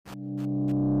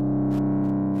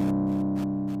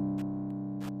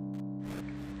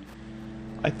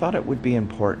I thought it would be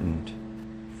important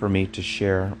for me to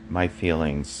share my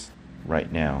feelings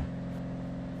right now.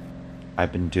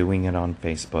 I've been doing it on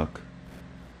Facebook.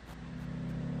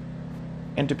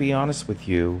 And to be honest with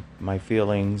you, my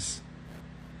feelings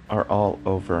are all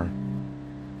over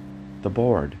the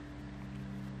board.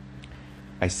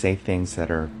 I say things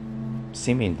that are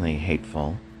seemingly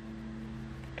hateful,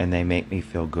 and they make me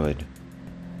feel good.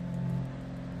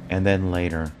 And then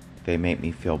later, they make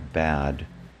me feel bad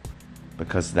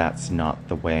because that's not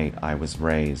the way I was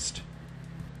raised.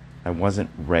 I wasn't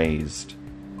raised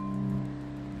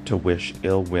to wish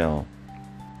ill will,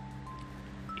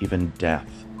 even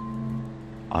death,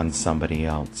 on somebody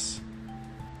else.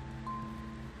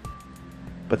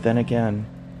 But then again,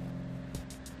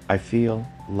 I feel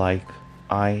like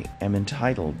I am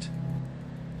entitled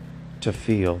to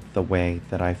feel the way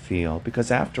that I feel because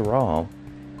after all,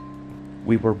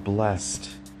 we were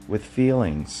blessed with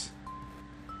feelings.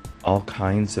 All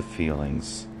kinds of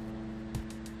feelings.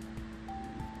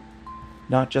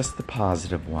 Not just the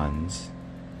positive ones,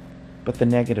 but the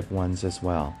negative ones as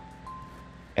well.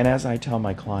 And as I tell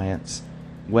my clients,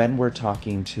 when we're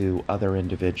talking to other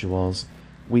individuals,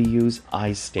 we use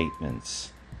I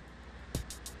statements.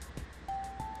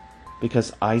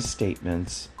 Because I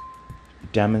statements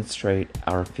demonstrate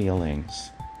our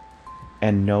feelings,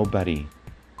 and nobody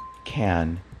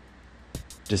can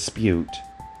dispute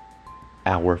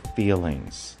our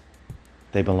feelings.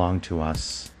 They belong to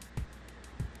us.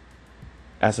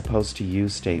 As opposed to you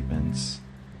statements,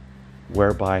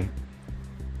 whereby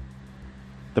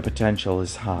the potential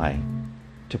is high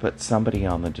to put somebody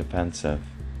on the defensive,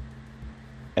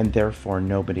 and therefore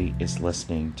nobody is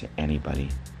listening to anybody.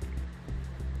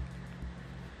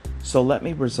 So let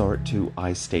me resort to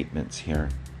I statements here.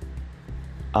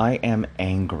 I am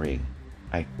angry.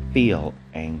 I feel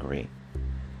angry.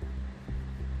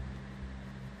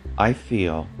 I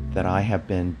feel that I have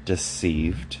been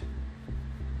deceived.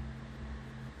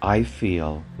 I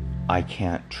feel I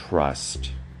can't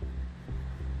trust.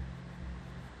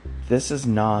 This is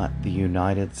not the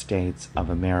United States of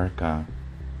America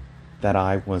that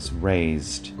I was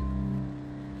raised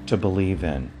to believe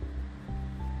in.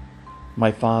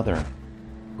 My father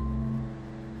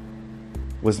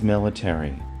was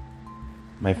military.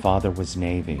 My father was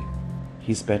Navy.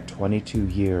 He spent 22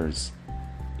 years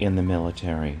in the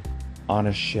military, on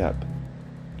a ship,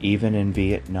 even in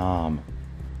Vietnam,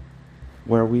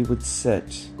 where we would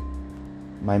sit,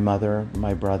 my mother,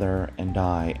 my brother, and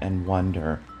I, and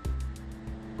wonder,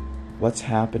 what's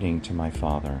happening to my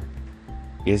father?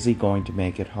 Is he going to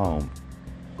make it home?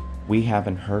 We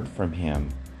haven't heard from him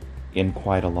in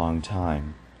quite a long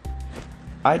time.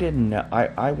 I didn't know,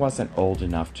 I wasn't old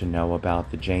enough to know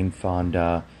about the Jane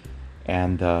Fonda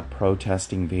and the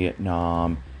protesting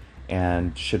Vietnam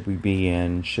and should we be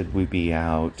in, should we be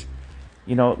out.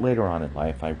 You know, later on in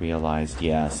life I realized,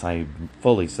 yes, I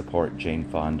fully support Jane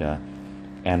Fonda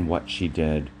and what she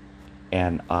did,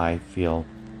 and I feel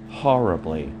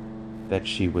horribly that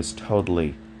she was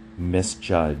totally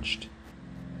misjudged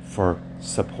for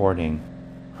supporting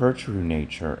her true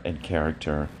nature and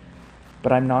character.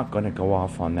 But I'm not going to go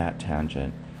off on that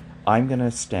tangent. I'm going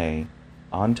to stay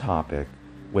on topic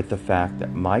with the fact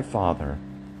that my father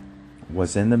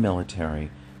was in the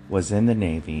military, was in the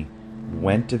Navy,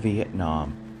 went to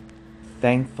Vietnam,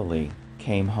 thankfully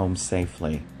came home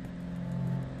safely.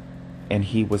 And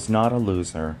he was not a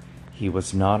loser. He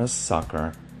was not a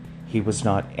sucker. He was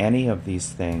not any of these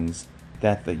things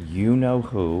that the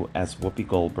you-know-who, as Whoopi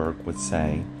Goldberg would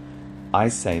say, I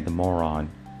say the moron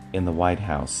in the White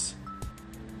House,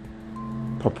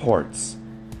 purports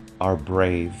are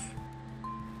brave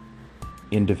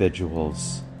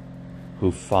individuals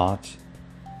who fought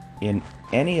in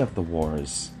any of the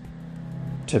wars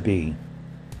to be.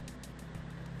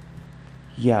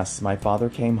 Yes, my father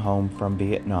came home from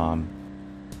Vietnam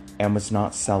and was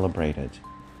not celebrated.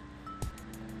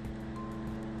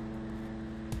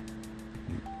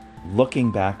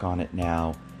 Looking back on it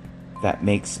now, that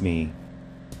makes me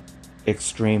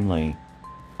extremely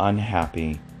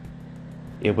unhappy.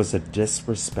 It was a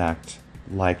disrespect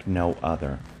like no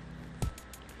other.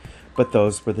 But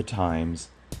those were the times,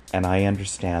 and I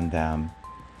understand them,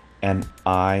 and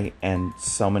I and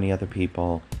so many other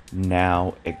people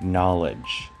now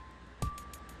acknowledge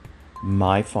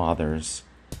my fathers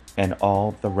and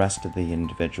all the rest of the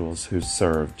individuals who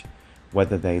served,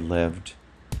 whether they lived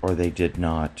or they did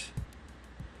not,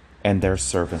 and their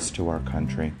service to our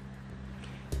country.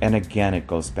 And again, it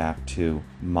goes back to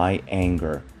my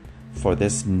anger for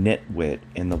this nitwit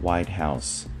in the White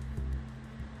House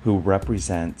who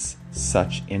represents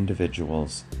such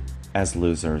individuals as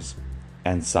losers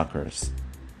and suckers.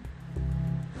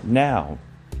 Now,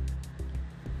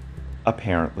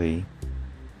 apparently,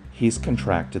 he's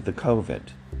contracted the COVID.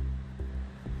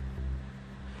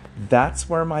 That's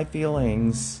where my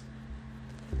feelings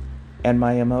and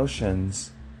my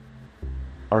emotions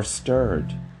are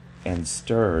stirred,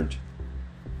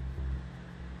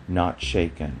 not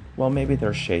shaken. Well, maybe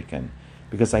they're shaken,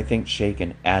 because I think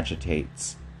shaken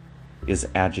is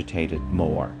agitated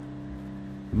more.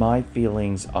 My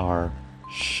feelings are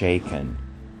shaken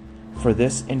for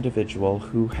this individual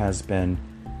who has been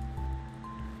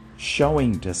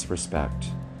showing disrespect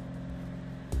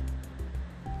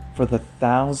for the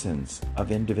thousands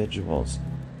of individuals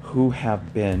who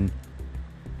have been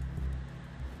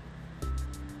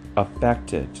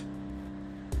affected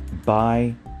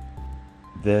by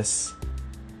this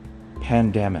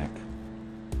pandemic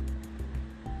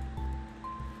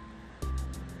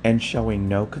and showing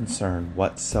no concern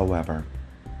whatsoever.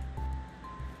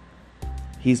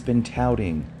 He's been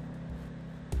touting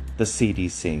the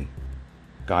CDC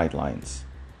guidelines.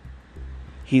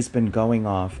 He's been going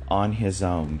off on his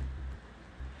own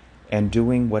and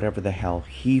doing whatever the hell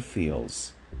he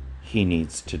feels he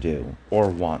needs to do or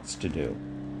wants to do.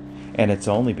 And it's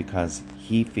only because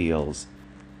he feels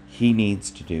he needs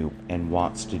to do and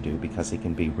wants to do because he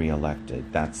can be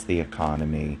reelected. That's the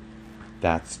economy.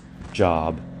 That's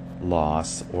job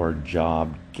loss or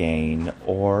job gain,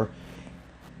 or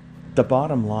the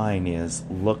bottom line is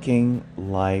looking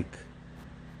like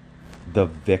the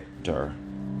victor.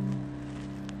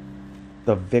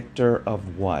 The victor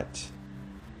of what?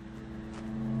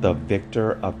 The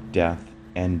victor of death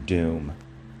and doom.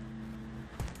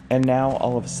 And now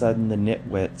all of a sudden the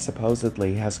nitwit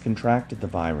supposedly has contracted the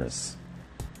virus.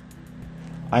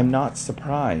 I'm not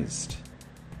surprised.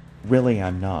 Really,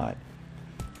 I'm not.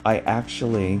 I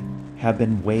actually have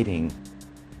been waiting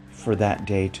for that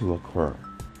day to occur.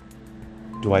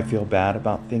 Do I feel bad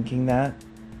about thinking that?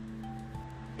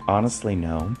 Honestly,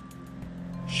 no.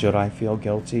 Should I feel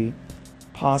guilty?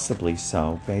 Possibly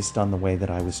so, based on the way that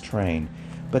I was trained.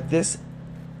 But this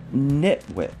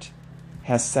nitwit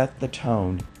has set the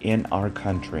tone in our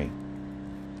country.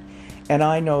 And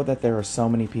I know that there are so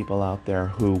many people out there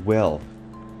who will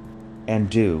and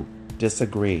do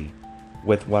disagree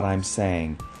with what I'm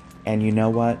saying. And you know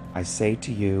what? I say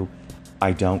to you,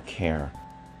 I don't care.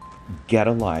 Get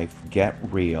a life, get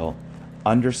real,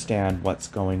 understand what's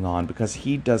going on, because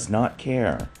he does not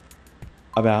care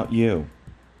about you.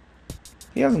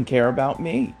 He doesn't care about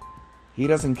me. He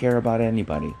doesn't care about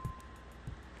anybody.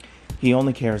 He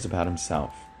only cares about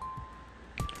himself.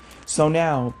 So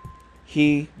now,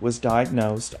 he was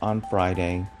diagnosed on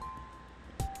Friday,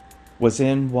 was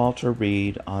in Walter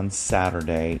Reed on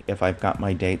Saturday, if I've got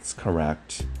my dates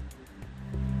correct.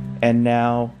 And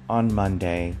now, on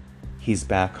Monday, he's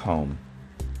back home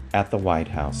at the White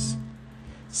House,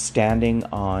 standing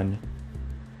on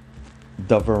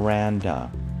the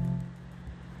veranda,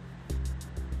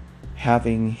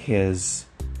 having his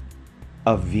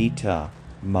Evita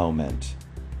moment,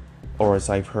 or as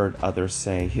I've heard others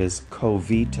say, his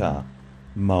Covita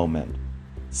moment,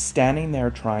 standing there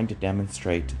trying to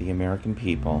demonstrate to the American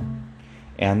people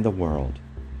and the world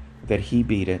that he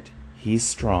beat it, he's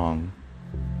strong,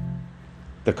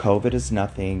 the COVID is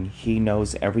nothing, he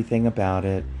knows everything about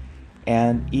it,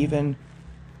 and even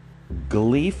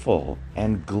gleeful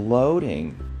and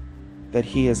gloating that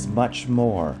he is much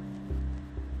more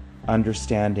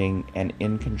understanding and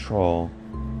in control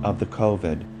of the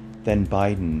COVID than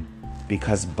Biden,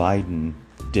 because Biden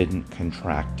didn't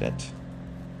contract it.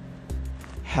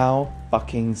 How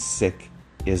fucking sick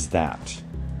is that?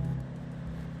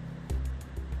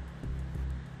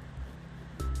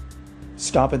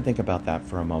 Stop and think about that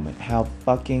for a moment. How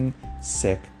fucking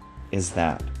sick is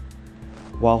that?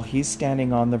 While he's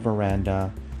standing on the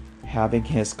veranda, having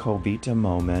his Covita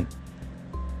moment,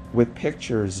 with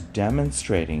pictures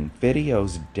demonstrating,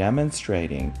 videos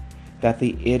demonstrating that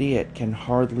the idiot can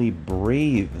hardly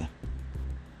breathe.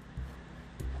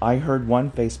 I heard one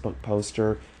Facebook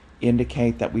poster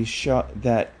indicate that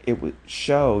it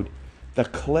showed the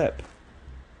clip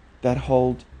that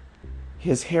held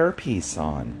his hairpiece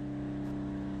on.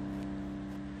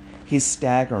 He's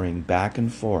staggering back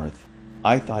and forth.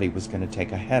 I thought he was going to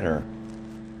take a header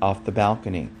off the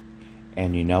balcony.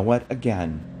 And you know what?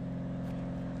 Again,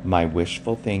 my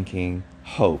wishful thinking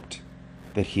hoped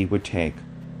that he would take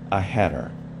a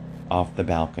header off the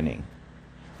balcony.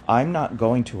 I'm not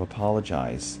going to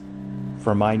apologize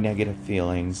for my negative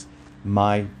feelings,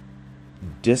 my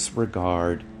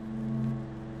disregard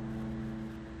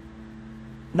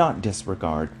not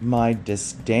disregard, my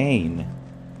disdain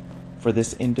for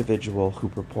this individual who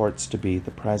purports to be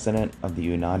the President of the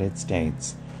United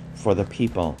States for the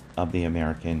people of the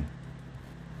United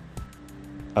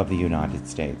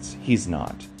States. He's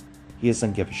not. He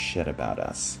doesn't give a shit about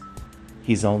us.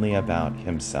 He's only about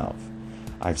himself.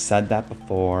 I've said that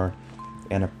before,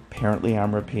 and apparently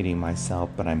I'm repeating myself,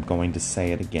 but I'm going to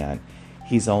say it again.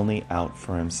 He's only out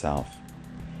for himself.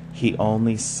 He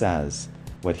only says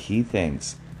what he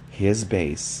thinks his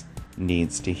base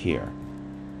needs to hear.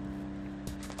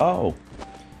 Oh,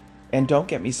 and don't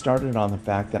get me started on the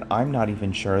fact that I'm not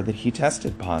even sure that he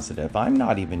tested positive. I'm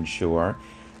not even sure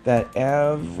that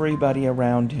everybody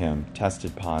around him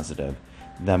tested positive.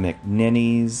 The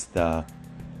McNinnies,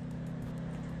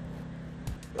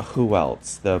 who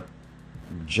else? The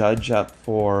judge up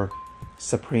for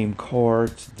Supreme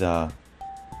Court, the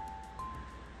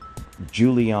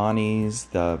Giulianis,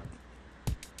 the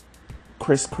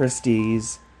Chris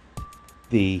Christie's,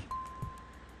 the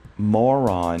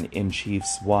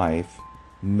moron-in-chief's wife,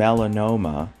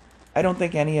 Melanoma. I don't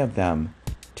think any of them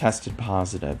tested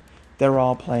positive. They're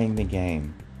all playing the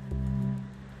game.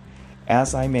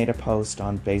 As I made a post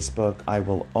on Facebook, I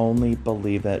will only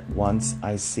believe it once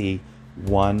I see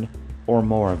one or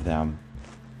more of them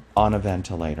on a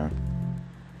ventilator.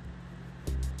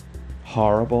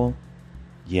 Horrible?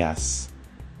 Yes.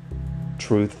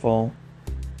 Truthful?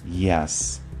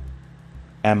 Yes.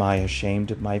 Am I ashamed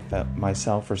of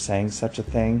myself for saying such a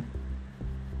thing?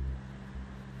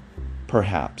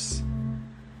 Perhaps.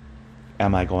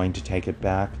 Am I going to take it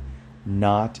back?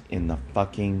 Not in the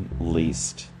fucking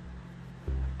least.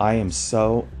 I am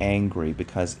so angry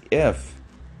because if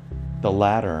the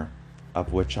latter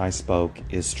of which I spoke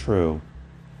is true,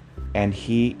 and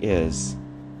he is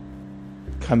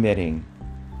committing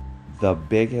the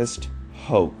biggest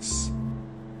hoax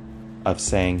of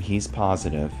saying he's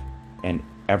positive and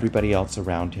everybody else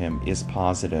around him is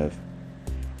positive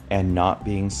and not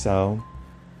being so,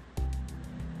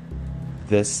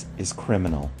 this is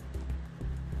criminal.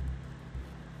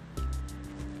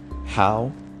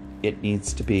 How it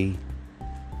needs to be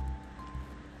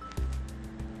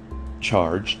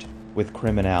charged with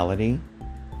criminality,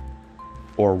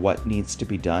 or what needs to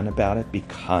be done about it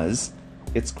because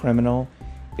it's criminal,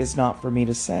 is not for me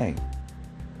to say,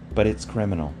 but it's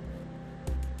criminal.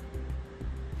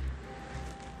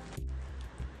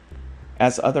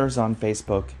 As others on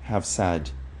Facebook have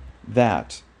said,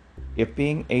 that if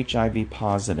being HIV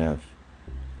positive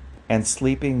and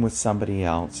sleeping with somebody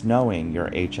else, knowing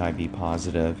you're HIV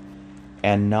positive,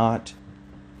 and not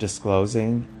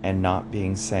disclosing and not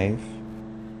being safe,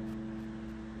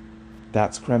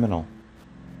 that's criminal.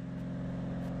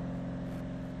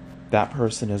 That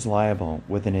person is liable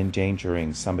with an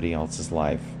endangering somebody else's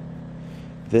life.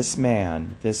 This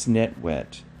man, this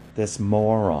nitwit, this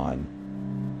moron,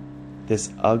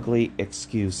 this ugly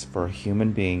excuse for a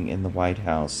human being in the White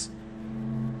House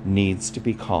needs to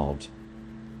be called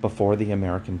before the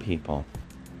American people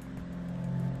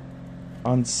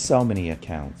on so many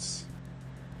accounts.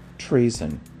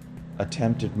 Treason,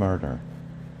 attempted murder.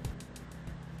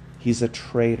 He's a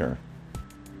traitor.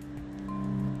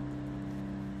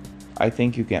 I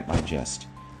think you get my gist.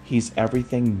 He's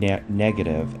everything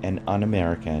negative and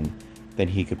un-American that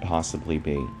he could possibly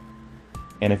be.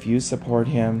 And if you support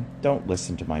him, don't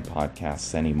listen to my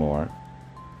podcasts anymore.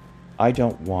 I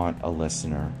don't want a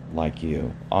listener like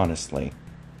you, honestly.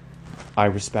 I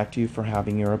respect you for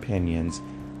having your opinions,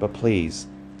 but please,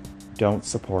 don't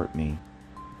support me.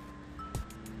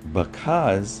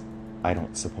 Because I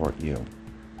don't support you.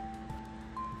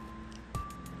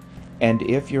 And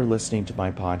if you're listening to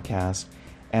my podcast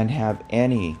and have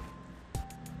any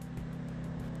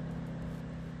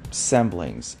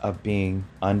semblance of being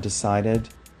undecided,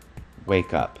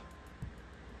 wake up.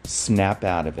 Snap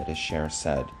out of it, as Cher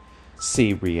said.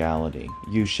 See reality.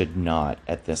 You should not,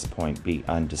 at this point, be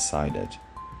undecided.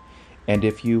 And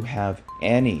if you have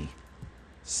any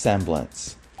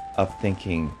semblance of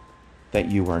thinking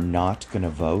that you are not going to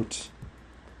vote,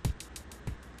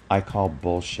 I call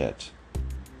bullshit.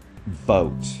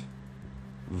 Vote.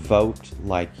 Vote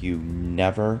like you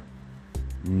never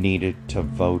needed to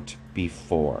vote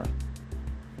before.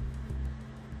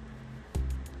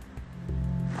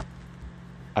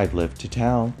 I've lived to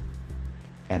tell,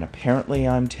 and apparently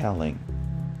I'm telling.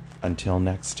 Until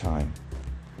next time.